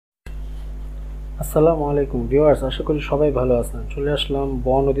আসসালামু আলাইকুম ভিউয়ার্স, আশা করি সবাই ভালো আছেন। চলে আসলাম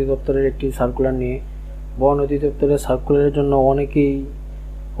বন অধিদপ্তরের একটি সার্কুলার নিয়ে। বন অধিদপ্তরের সার্কুলারের জন্য অনেকেই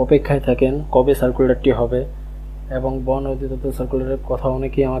অপেক্ষায় থাকেন কবে সার্কুলারটি হবে, এবং বন অধিদপ্তর সার্কুলারের কথা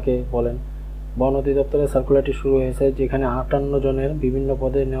অনেকেই আমাকে বলেন। বন অধিদপ্তরের সার্কুলারটি শুরু হয়েছে, যেখানে 58 জনের বিভিন্ন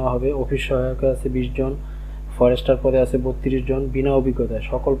পদে নেওয়া হবে। অফিস সহায়ক আছে 20 জন, ফরেস্টার পদে আছে 32 জন, বিনা অভিজ্ঞতায়,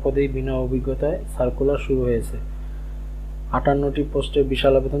 সকল পদেই বিনা অভিজ্ঞতায় সার্কুলার শুরু হয়েছে। 58টি পোস্টে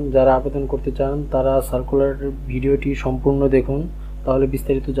বিশাল আবেদন। যারা আবেদন করতে চান তারা সার্কুলার ভিডিওটি সম্পূর্ণ দেখুন, তাহলে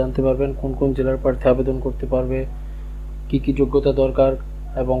বিস্তারিত জানতে পারবেন কোন কোন জেলার প্রার্থী আবেদন করতে পারবে, কি কি যোগ্যতা দরকার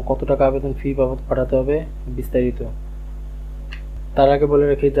এবং কত টাকা আবেদন ফি বাবদ পাঠাতে হবে বিস্তারিত। তার আগে বলে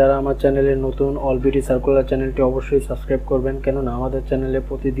রাখি, যারা আমার চ্যানেলে নতুন অলরেডি সার্কুলার চ্যানেলটি অবশ্যই সাবস্ক্রাইব করবেন, কেননা আমাদের চ্যানেলে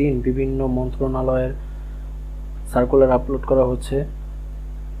প্রতিদিন বিভিন্ন মন্ত্রণালয়ের সার্কুলার আপলোড করা হচ্ছে।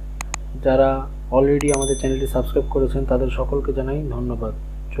 যারা অলরেডি আমাদের চ্যানেলটি সাবস্ক্রাইব করেছেন তাদের সকলকে জানাই ধন্যবাদ।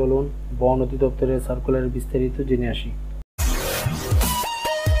 চলুন বন অধিদপ্তরের সার্কুলারের বিস্তারিত জেনে আসি।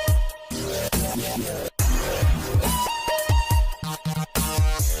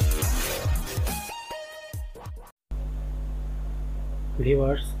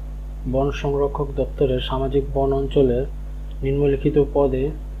 ভিউয়ার্স, বন সংরক্ষক দপ্তরের সামাজিক বন অঞ্চলের নিম্নলিখিত পদে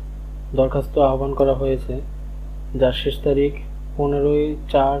দরখাস্ত আহ্বান করা হয়েছে, যার শেষ তারিখ 15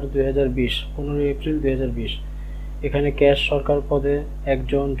 এপ্রিল 2020। এখানে ক্যাশ সরকার পদে 1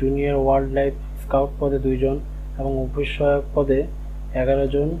 জন, জুনিয়র ওয়াইল্ড লাইফ স্কাউট পদে 2 জন এবং অফিস সহায়ক পদে 11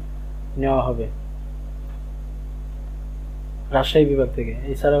 জন নেওয়া হবে রাজশাহী বিভাগ থেকে।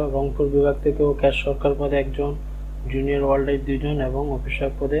 এছাড়া রংপুর বিভাগ থেকেও ক্যাশ সরকার পদে 1 জন, জুনিয়র ওয়াইল্ড লাইফ 2 জন এবং অফিস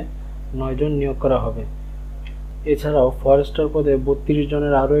সহায়ক পদে 9 জন নিয়োগ করা হবে। এছাড়াও ফরেস্টার পদে 32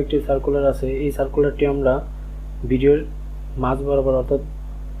 জনের আরও একটি সার্কুলার আছে। এই সার্কুলারটি আমরা ভিডিওর মাঝ বরাবর, অর্থাৎ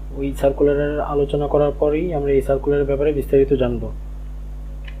ওই সার্কুলারের আলোচনা করার পরেই আমরা এই সার্কুলারের ব্যাপারে বিস্তারিত জানব।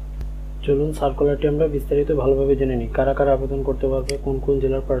 চলুন সার্কুলারটি আমরা বিস্তারিত ভালোভাবে জেনে নিই। কারা কারা আবেদন করতে পারবে, কোন কোন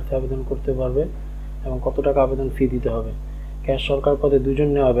জেলার প্রার্থী আবেদন করতে পারবে এবং কত টাকা আবেদন ফি দিতে হবে। ক্যাশ সরকার পদে 2 জন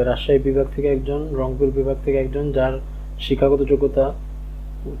নেওয়া হবে, রাজশাহী বিভাগ থেকে 1 জন, রংপুর বিভাগ থেকে 1 জন, যার শিক্ষাগত যোগ্যতা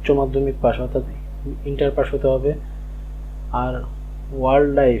উচ্চ মাধ্যমিক পাস অর্থাৎ ইন্টার পাস হতে হবে। আর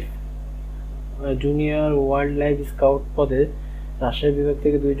wild life junior wild life scout পদে রাজশাহী বিভাগ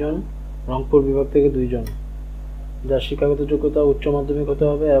থেকে 2 জন, রংপুর বিভাগ থেকে 2 জন, যার শিক্ষাগত যোগ্যতা উচ্চ মাধ্যমিক হতে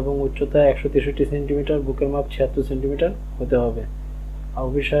হবে এবং উচ্চতা 163 সেন্টিমিটার, বুকের মাপ 76 সেন্টিমিটার হতে হবে। আর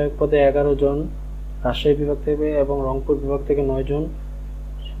অফিস সহায়ক পদে 11 জন রাজশাহী বিভাগ থেকে এবং রংপুর বিভাগ থেকে 9 জন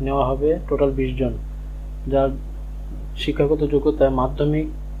নেওয়া হবে, টোটাল 20 জন, যার শিক্ষাগত যোগ্যতা মাধ্যমিক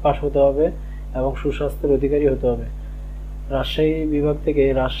পাস হতে হবে এবং সুস্বাস্থ্যের অধিকারী হতে হবে। রাজশাহী বিভাগ থেকে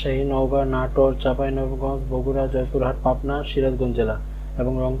রাজশাহী, নওগাঁ, নাটোর, চাঁপাইনবাবগঞ্জ, বগুড়া, জয়পুরহাট, পাবনা, সিরাজগঞ্জ জেলা,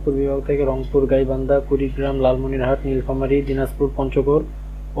 এবং রংপুর বিভাগ থেকে রংপুর, গাইবান্ধা, কুড়িগ্রাম, লালমনিরহাট, নীলফামারী, দিনাজপুর, পঞ্চগড়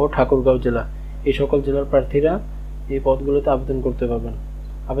ও ঠাকুরগাঁও জেলা। এই সকল জেলার প্রার্থীরা এই পদগুলোতে আবেদন করতে পারবেন।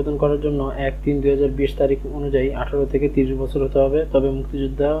 আবেদন করার জন্য 1/3/2020 তারিখ অনুযায়ী 18 থেকে 30 বছর হতে হবে, তবে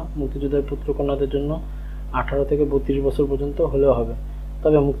মুক্তিযোদ্ধার পুত্রকন্যাদের জন্য 18 থেকে 32 বছর পর্যন্ত হলেও হবে।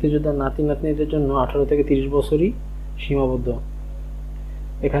 তবে মুক্তিযোদ্ধার নাতি নাতনিদের জন্য 18 থেকে 30 বছরই সীমাবদ্ধ।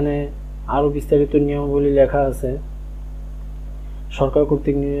 এখানে আরও বিস্তারিত নিয়মাবলী লেখা আছে। সরকার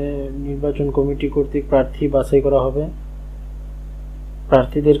কর্তৃক নির্বাচন কমিটি কর্তৃক প্রার্থী বাছাই করা হবে।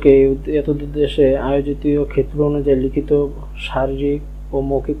 প্রার্থীদেরকে এতদুদ্দেশ্যে আয়োজিত ক্ষেত্র অনুযায়ী লিখিত, শারীরিক ও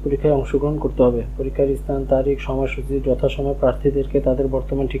মৌখিক পরীক্ষায় অংশগ্রহণ করতে হবে। পরীক্ষার স্থান, তারিখ, সময়সূচি যথাসময়ে প্রার্থীদেরকে তাদের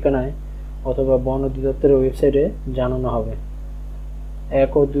বর্তমান ঠিকানায় অথবা বন অধিদপ্তরের ওয়েবসাইটে জানানো হবে।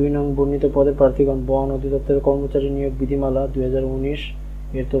 1 ও 2 নং বর্ণিত পদের প্রার্থীগণ বন অধিদপ্তরের কর্মচারী নিয়োগ বিধিমালা 2019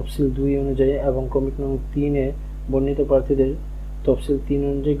 এর তফসিল 2 অনুযায়ী এবং ক্রমিক নং 3 এ বর্ণিত প্রার্থীদের তফসিল 3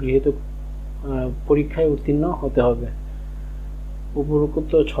 অনুযায়ী গৃহীত পরীক্ষায় উত্তীর্ণ হতে হবে।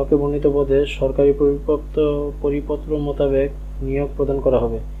 উপরোক্ত 6 বর্ণিত পদে সরকারি পরিপত্র মোতাবেক নিয়োগ প্রদান করা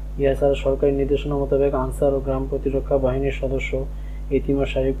হবে। এছাড়া সরকারি নির্দেশনা মোতাবেক আনসার ও গ্রাম প্রতিরক্ষা বাহিনীর সদস্য, এতিম ও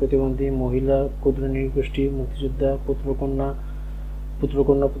শারীরিক প্রতিবন্ধী, মহিলা, ক্ষুদ্র নৃগোষ্ঠী, মুক্তিযোদ্ধা,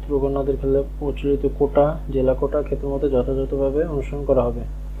 পুত্রকন্যাদের ক্ষেত্রে প্রচলিত কোটা, জেলা কোটা ক্ষেত্রমতো যথাযথভাবে অনুসরণ করা হবে।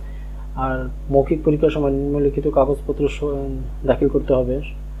 আর মৌখিক পরীক্ষার সময় নিম্নলিখিত কাগজপত্র দাখিল করতে হবে: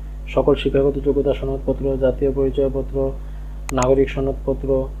 সকল শিক্ষাগত যোগ্যতা সনদপত্র, জাতীয় পরিচয়পত্র, নাগরিক সনদপত্র,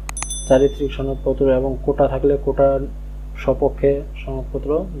 চারিত্রিক সনদপত্র এবং কোটা থাকলে কোটার সপক্ষে সনদপত্র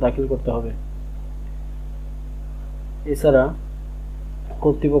দাখিল করতে হবে। এছাড়া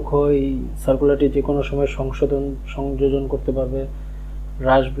কর্তৃপক্ষ এই সার্কুলারটি যে কোনো সময় সংযোজন করতে পারবে,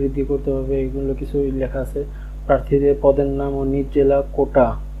 হ্রাস বৃদ্ধি করতে পারবে, এগুলো কিছু লেখা আছে। প্রার্থীদের পদের নাম ও নিজ জেলা কোটা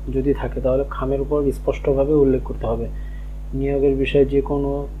যদি থাকে তাহলে খামের উপর স্পষ্টভাবে উল্লেখ করতে হবে। নিয়োগের বিষয়ে যে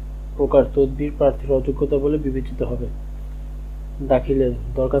কোনো প্রকার তদবির প্রার্থীর অযোগ্যতা বলে বিবেচিত হবে। দাখিলে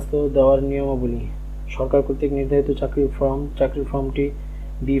দরখাস্ত দেওয়ার নিয়মাবলী। সরকার কর্তৃক নির্ধারিত চাকরির ফর্মটি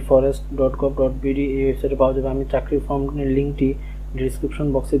bforest.gov.bd এই ওয়েবসাইটে পাওয়া যাবে। আমি চাকরির ফর্মের লিঙ্কটি ডিসক্রিপশন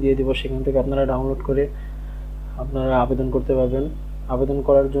বক্সে দিয়ে দেবো, সেখান থেকে আপনারা ডাউনলোড করে আপনারা আবেদন করতে পারবেন। আবেদন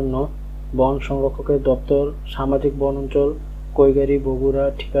করার জন্য বন সংরক্ষকের দপ্তর, সামাজিক বন অঞ্চল, কৈগারি, বগুড়া,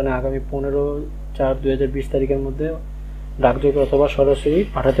 ঠিকানা আগামী 15/4/2020 তারিখের মধ্যে ডাকযোগে অথবা সরাসরি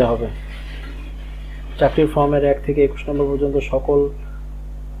পাঠাতে হবে। চাকরির ফর্মের 1 থেকে 21 নম্বর পর্যন্ত সকল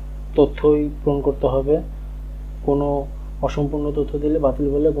তথ্যই পূরণ করতে হবে। কোনো অসম্পূর্ণ তথ্য দিলে বাতিল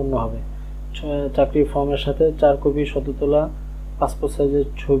বলে গণ্য হবে। চাকরির ফর্মের সাথে 4 কপি সদ্য তোলা পাসপোর্ট সাইজের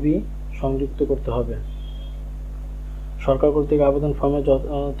ছবি সংযুক্ত করতে হবে। সরকার কর্তৃক আবেদন ফর্মে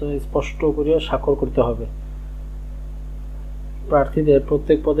স্পষ্ট করে স্বাক্ষর করতে হবে। প্রার্থীদের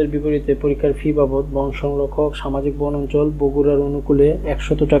প্রত্যেক পদের বিপরীতে পরীক্ষার ফি বাবদ বন সংরক্ষক, সামাজিক বন অঞ্চল, বগুড়ার অনুকূলে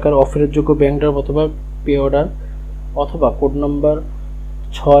 100 টাকার অফারের যোগ্য ব্যাংক ড্রাফট অথবা পে অর্ডার অথবা কোড নম্বর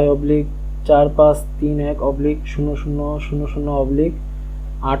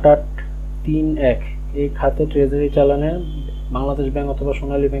 6/4531/0000/8831 এই খাতে ট্রেজারি চালানের বাংলাদেশ ব্যাংক অথবা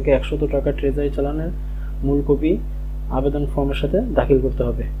সোনালী ব্যাংকে 100 টাকা ট্রেজারি চালানের মূল কপি আবেদন ফর্মের সাথে দাখিল করতে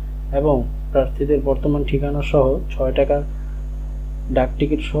হবে এবং প্রার্থীদের বর্তমান ঠিকানা সহ 6 টাকার ডাক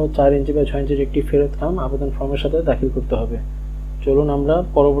টিকিট সহ 4 ইঞ্চি বা 6 ইঞ্চির একটি ফেরত খাম আবেদন ফর্মের সাথে দাখিল করতে হবে। চলুন আমরা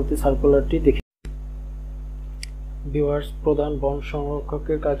পরবর্তী সার্কুলারটি দেখি। ভিউয়ার্স, প্রধান বন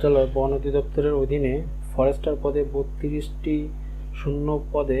সংরক্ষকের কার্যালয় বন অধিদপ্তরের অধীনে ফরেস্টার পদে 32টি শূন্য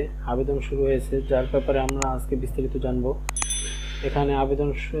পদে আবেদন শুরু হয়েছে, যার ব্যাপারে আমরা আজকে বিস্তারিত জানব। এখানে আবেদন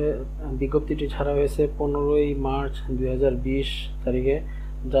বিজ্ঞপ্তিটি ছাড়া হয়েছে 15 মার্চ 2020 তারিখে,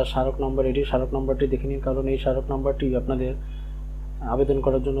 যা স্মারক নম্বর। এটি স্মারক নম্বরটি দেখে নিন, কারণ এই স্মারক নম্বরটি আপনাদের আবেদন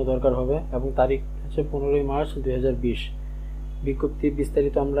করার জন্য দরকার হবে এবং তারিখ হচ্ছে 15 মার্চ 2020। বিজ্ঞপ্তি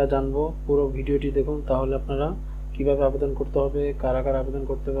বিস্তারিত আমরা জানব। পুরো ভিডিওটি দেখুন, তাহলে আপনারা কিভাবে আবেদন করতে হবে, কারা কারা আবেদন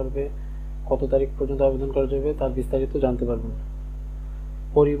করতে পারবে, কত তারিখ পর্যন্ত আবেদন করা যাবে তার বিস্তারিত জানতে পারবেন।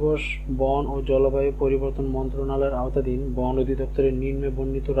 পরিবেশ, বন ও জলবায়ু পরিবর্তন মন্ত্রণালয়ের আওতাধীন বন অধিদপ্তরের নিম্নে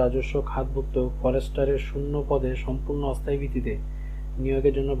বর্ণিত রাজস্ব খাতভুক্ত ফরেস্টারের শূন্য পদে সম্পূর্ণ অস্থায়ী ভিত্তিতে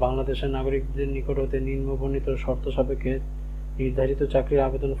নিয়োগের জন্য বাংলাদেশের নাগরিকদের নিকট হতে নিম্ন বর্ণিত শর্ত সাপেক্ষে নির্ধারিত চাকরির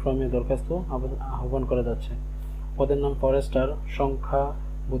আবেদন ফর্মে দরখাস্ত আহ্বান করা যাচ্ছে। পদের নাম ফরেস্টার, সংখ্যা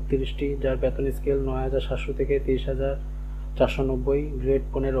 32টি, যার বেতন স্কেল 9,700 থেকে 23,490, গ্রেড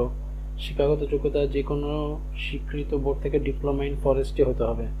 15। শিক্ষাগত যোগ্যতা যে কোনো স্বীকৃত বোর্ড থেকে ডিপ্লোমা ইন ফরেস্ট্রি হতে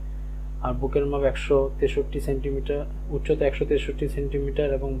হবে। আর বুকের মাপ 163 সেন্টিমিটার, উচ্চতা 163 সেন্টিমিটার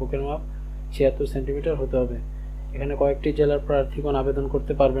এবং বুকের মাপ 76 সেন্টিমিটার হতে হবে। এখানে কয়েকটি জেলার প্রার্থীগণ আবেদন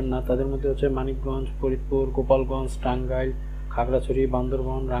করতে পারবেন না, তাদের মধ্যে হচ্ছে মানিকগঞ্জ, ফরিদপুর, গোপালগঞ্জ, টাঙ্গাইল, খাগড়াছড়ি,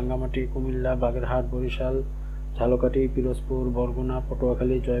 বান্দরবান, রাঙ্গামাটি, কুমিল্লা, বাগেরহাট, বরিশাল, ঝালকাঠি, পিরোজপুর, বরগুনা,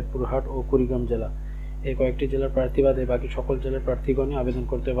 পটুয়াখালী, জয়পুরহাট ও কুড়িগ্রাম জেলা। এই কয়েকটি জেলার প্রার্থী বাদে বাকি সকল জেলার প্রার্থীগণই আবেদন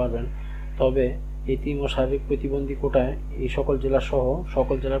করতে পারবেন। তবে এতিম ও শারীরিক প্রতিবন্ধী কোটায় এই সকল জেলা সহ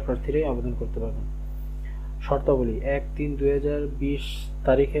সকল জেলার প্রার্থীরাই আবেদন করতে পারবেন। শর্তাবলী: 1/3/2020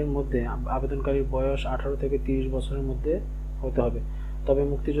 তারিখের মধ্যে আবেদনকারীর বয়স 18 থেকে 30 বছরের মধ্যে হতে হবে। তবে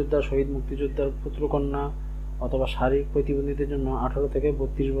মুক্তিযোদ্ধা, শহীদ মুক্তিযোদ্ধার পুত্রকন্যা অথবা শারীরিক প্রতিবন্ধীদের জন্য 18 থেকে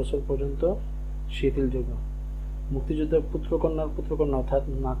 32 বছর পর্যন্ত শিথিলযোগ্য। মুক্তিযোদ্ধার পুত্রকন্যা অর্থাৎ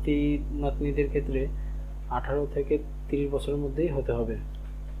নাতি নাতনিদের ক্ষেত্রে 18 থেকে 30 বছরের মধ্যেই হতে হবে।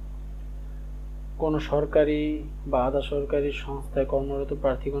 কোনো সরকারি বা আধা সরকারি সংস্থায় কর্মরত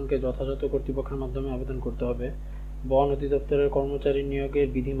প্রার্থীগণকে যথাযথ কর্তৃপক্ষের মাধ্যমে আবেদন করতে হবে। বন অধিদপ্তরের কর্মচারী নিয়োগের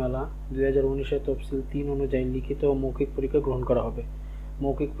বিধিমালা 2019-এর তফসিল 3 অনুযায়ী লিখিত ও মৌখিক পরীক্ষা গ্রহণ করা হবে।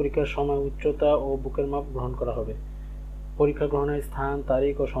 মৌখিক পরীক্ষার সময় উচ্চতা ও বুকের মাপ গ্রহণ করা হবে। পরীক্ষা গ্রহণের স্থান,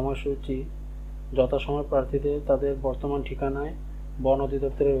 তারিখ ও সময়সূচি যথাসময়ে প্রার্থীদের তাদের বর্তমান ঠিকানায় বন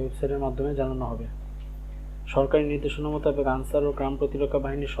অধিদপ্তরের ওয়েবসাইটের মাধ্যমে জানানো হবে। সরকারি নির্দেশনা মোতাবেক আনসার ও গ্রাম প্রতিরক্ষা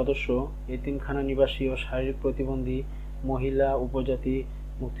বাহিনীর সদস্য, এতিমখানা নিবাসী ও শারীরিক প্রতিবন্ধী, মহিলা, উপজাতি,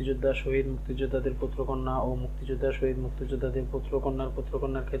 মুক্তিযোদ্ধা, শহীদ মুক্তিযোদ্ধাদের পুত্রকন্যা ও মুক্তিযোদ্ধা, শহীদ মুক্তিযোদ্ধাদের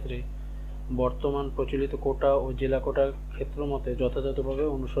পুত্রকন্যার ক্ষেত্রে বর্তমান প্রচলিত কোটা ও জেলা কোটার ক্ষেত্রমতে যথাযথভাবে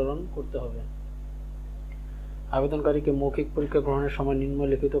অনুসরণ করতে হবে। আবেদনকারীকে মৌখিক পরীক্ষা গ্রহণের সময়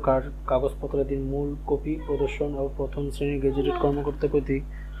নিম্নলিখিত কাগজপত্রাদির মূল কপি প্রদর্শন ও প্রথম শ্রেণীর গেজেটেড কর্মকর্তা কর্তৃক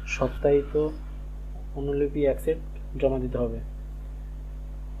সত্যায়িত অনুলিপি অ্যাকসেপ্ট জমা দিতে হবে।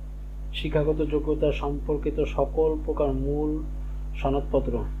 শিক্ষাগত যোগ্যতা সম্পর্কিত সকল প্রকার মূল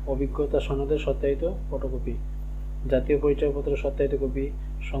সনদপত্র, অভিজ্ঞতা সনদের সত্যায়িত ফটোকপি, জাতীয় পরিচয়পত্র সত্যায়িত কপি,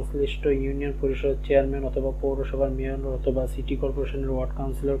 সংশ্লিষ্ট ইউনিয়ন পরিষদ চেয়ারম্যান অথবা পৌরসভার মেয়র অথবা সিটি কর্পোরেশনের ওয়ার্ড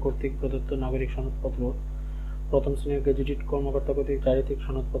কাউন্সিলর কর্তৃক প্রদত্ত নাগরিক সনদপত্র, প্রথম শ্রেণীর গেজেটেড কর্মকর্তা কর্তৃক চারিত্রিক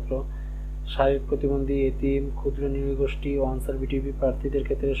সনদপত্র, শারীরিক প্রতিবন্ধী, এতিম, ক্ষুদ্র নৃগোষ্ঠী ও আনসার বিটিভি প্রার্থীদের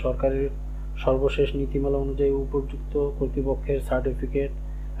ক্ষেত্রে সরকারের সর্বশেষ নীতিমালা অনুযায়ী উপযুক্ত কর্তৃপক্ষের সার্টিফিকেট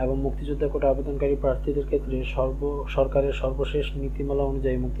এবং মুক্তিযোদ্ধা কোটা আবেদনকারী প্রার্থীদের ক্ষেত্রে সরকারের সর্বশেষ নীতিমালা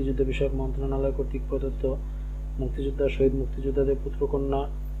অনুযায়ী মুক্তিযুদ্ধ বিষয়ক মন্ত্রণালয় কর্তৃক প্রদত্ত মুক্তিযোদ্ধা শহীদ মুক্তিযোদ্ধাদের পুত্রকন্যা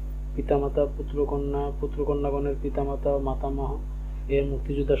পিতামাতা পুত্রকন্যাগণের পিতামাতা মাতামহ এর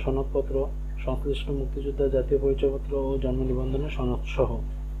মুক্তিযোদ্ধা সনদপত্র, সংশ্লিষ্ট মুক্তিযোদ্ধা জাতীয় পরিচয়পত্র ও জন্ম নিবন্ধনের সনদ সহ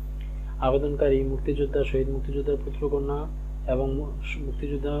আবেদনকারী মুক্তিযোদ্ধা শহীদ মুক্তিযোদ্ধার পুত্রকন্যা এবং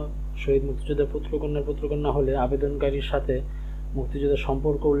মুক্তিযোদ্ধা শহীদ মুক্তিযোদ্ধার পুত্রকন্যা হলে আবেদনকারীর সাথে মুক্তিযোদ্ধার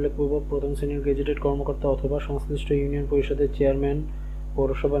সম্পর্ক উল্লেখপূর্বক প্রথম শ্রেণীর গেজেটেড কর্মকর্তা অথবা সংশ্লিষ্ট ইউনিয়ন পরিষদের চেয়ারম্যান,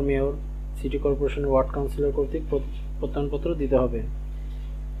 পৌরসভার মেয়র, সিটি কর্পোরেশনের ওয়ার্ড কাউন্সিলর কর্তৃক প্রত্যয়নপত্র দিতে হবে।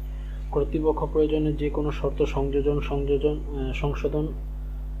 কর্তৃপক্ষ প্রয়োজনে যে কোনো শর্ত সংশোধন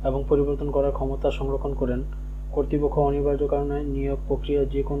এবং পরিবর্তন করার ক্ষমতা সংরক্ষণ করেন। কর্তৃপক্ষ অনিবার্য কারণে নিয়োগ প্রক্রিয়া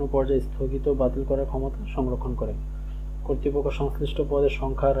যে কোনো পর্যায়ে স্থগিত বাতিল করার ক্ষমতা সংরক্ষণ করে। কর্তৃপক্ষ সংশ্লিষ্ট পদের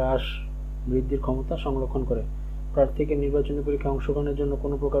সংখ্যা হ্রাস বৃদ্ধির ক্ষমতা সংরক্ষণ করে। প্রার্থীকে নির্বাচনী পরীক্ষায় অংশগ্রহণের জন্য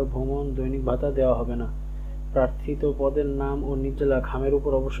কোনো প্রকার ভ্রমণ, দৈনিক ভাতা দেওয়া হবে না। প্রার্থিত পদের নাম ও নিজ জেলা খামের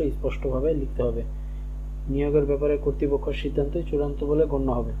উপর অবশ্যই স্পষ্টভাবে লিখতে হবে। নিয়োগের ব্যাপারে কর্তৃপক্ষের সিদ্ধান্তই চূড়ান্ত বলে গণ্য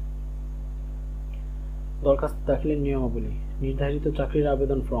হবে। দরখাস্ত দাখিলের নিয়মাবলী। নির্ধারিত চাকরির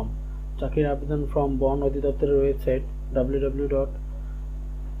আবেদন ফর্ম। চাকরির আবেদন ফর্ম বন অধিদপ্তরের ওয়েবসাইট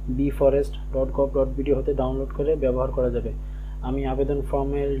www.bforest.gov.bd হতে ডাউনলোড করে ব্যবহার করা যাবে। আমি আবেদন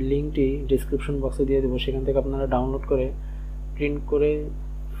ফর্মের লিঙ্কটি ডিসক্রিপশন বক্সে দিয়ে দেবো, সেখান থেকে আপনারা ডাউনলোড করে প্রিন্ট করে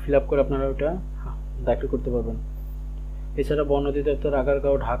ফিল আপ করে আপনারা ওটা দাখিল করতে পারবেন। এছাড়া বন অধিদপ্তর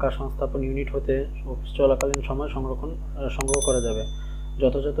আগারগাঁও ঢাকা সংস্থাপন ইউনিট হতে অফিস চলাকালীন সময় সংগ্রহ করা যাবে।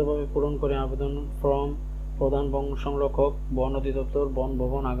 যথাযথভাবে পূরণ করে আবেদন ফর্ম প্রধান বন সংরক্ষক, বন অধিদপ্তর, বন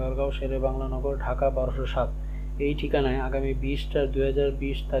ভবন, আগারগাঁও, শেরে বাংলা নগর, ঢাকা 1207 এই ঠিকানায় আগামী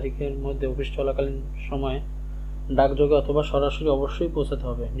 20/4/2020 তারিখের মধ্যে অফিস চলাকালীন সময়ে ডাকযোগে অথবা সরাসরি অবশ্যই পৌঁছাতে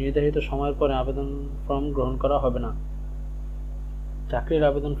হবে। নির্ধারিত সময়ের পরে আবেদন ফর্ম গ্রহণ করা হবে না। চাকরির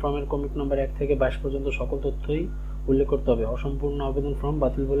আবেদন ফর্মের ক্রমিক নম্বর 1 থেকে 22 পর্যন্ত সকল তথ্যই উল্লেখ করতে হবে। অসম্পূর্ণ আবেদন ফর্ম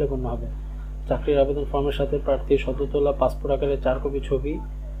বাতিল বলে গণ্য হবে। চাকরির আবেদন ফর্মের সাথে প্রার্থীর সদ্যতোলা পাসপোর্ট আকারে 4 কপি ছবি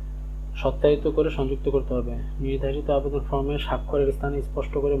সত্যায়িত করে সংযুক্ত করতে হবে। নির্ধারিত আবেদন ফর্মে স্বাক্ষরের স্থানে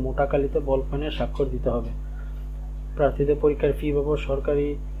স্পষ্ট করে মোটা কালিতে বল পেনে স্বাক্ষর দিতে হবে। প্রার্থীদের পরীক্ষার ফি বাবদ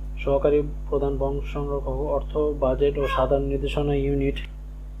সহকারী প্রধান বন সংরক্ষক, অর্থ, বাজেট ও সাধারণ নির্দেশনা ইউনিট,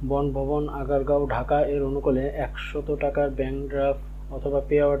 বন ভবন, আগারগাঁও, ঢাকা এর অনুকূলে 100 টাকার ব্যাংক ড্রাফট অথবা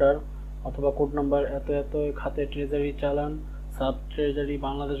পে অর্ডার অথবা কোড নাম্বার এত এত খাতে ট্রেজারি চালান, সাব ট্রেজারি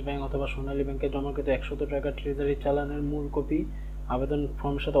বাংলাদেশ ব্যাংক অথবা সোনালী ব্যাংকে জমাকৃত 100 টাকা ট্রেজারি চালানের মূল কপি আবেদন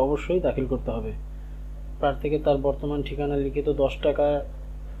ফর্মের সাথে অবশ্যই দাখিল করতে হবে। প্রার্থীকে তার বর্তমান ঠিকানা লিখিত 10 টাকা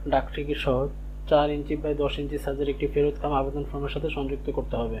ডাকটিকিট সহ 4 ইঞ্চি বাই 10 ইঞ্চি সাইজের একটি ফেরত খাম আবেদন ফর্মের সাথে সংযুক্ত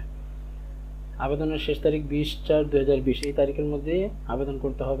করতে হবে। আবেদনের শেষ তারিখ 20/4/2020 এই তারিখের মধ্যে আবেদন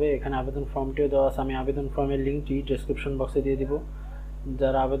করতে হবে। এখানে আবেদন ফর্মটিও দেওয়া আছে, আমি আবেদন ফর্মের লিঙ্কটি ডেসক্রিপশন বক্সে দিয়ে দিব।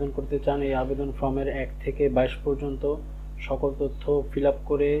 যারা আবেদন করতে চান এই আবেদন ফর্মের 1 থেকে 22 পর্যন্ত সকল তথ্য ফিল আপ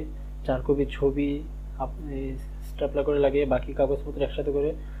করে 4 কপি ছবি আপনি স্ট্যাপলার করে লাগিয়ে বাকি কাগজপত্র একসাথে করে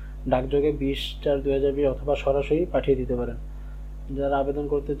ডাকযোগে 20/4/2020 অথবা সরাসরি পাঠিয়ে দিতে পারেন। যারা আবেদন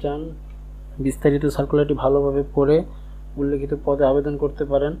করতে চান বিস্তারিত সার্কুলারটি ভালোভাবে পড়ে উল্লেখিত পদে আবেদন করতে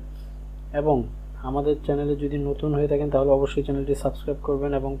পারেন এবং আমাদের চ্যানেলে যদি নতুন হয়ে থাকেন তাহলে অবশ্যই চ্যানেলটি সাবস্ক্রাইব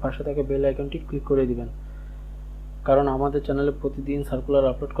করবেন এবং পাশে থাকা বেল আইকনটি ক্লিক করে দিবেন, কারণ আমাদের চ্যানেলে প্রতিদিন সার্কুলার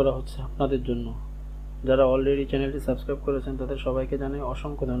আপলোড করা হচ্ছে আপনাদের জন্য। যারা অলরেডি চ্যানেলটি সাবস্ক্রাইব করেছেন তাদের সবাইকে জানাই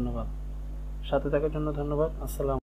অসংখ্য ধন্যবাদ। সাথে থাকার জন্য ধন্যবাদ। আসসালাম।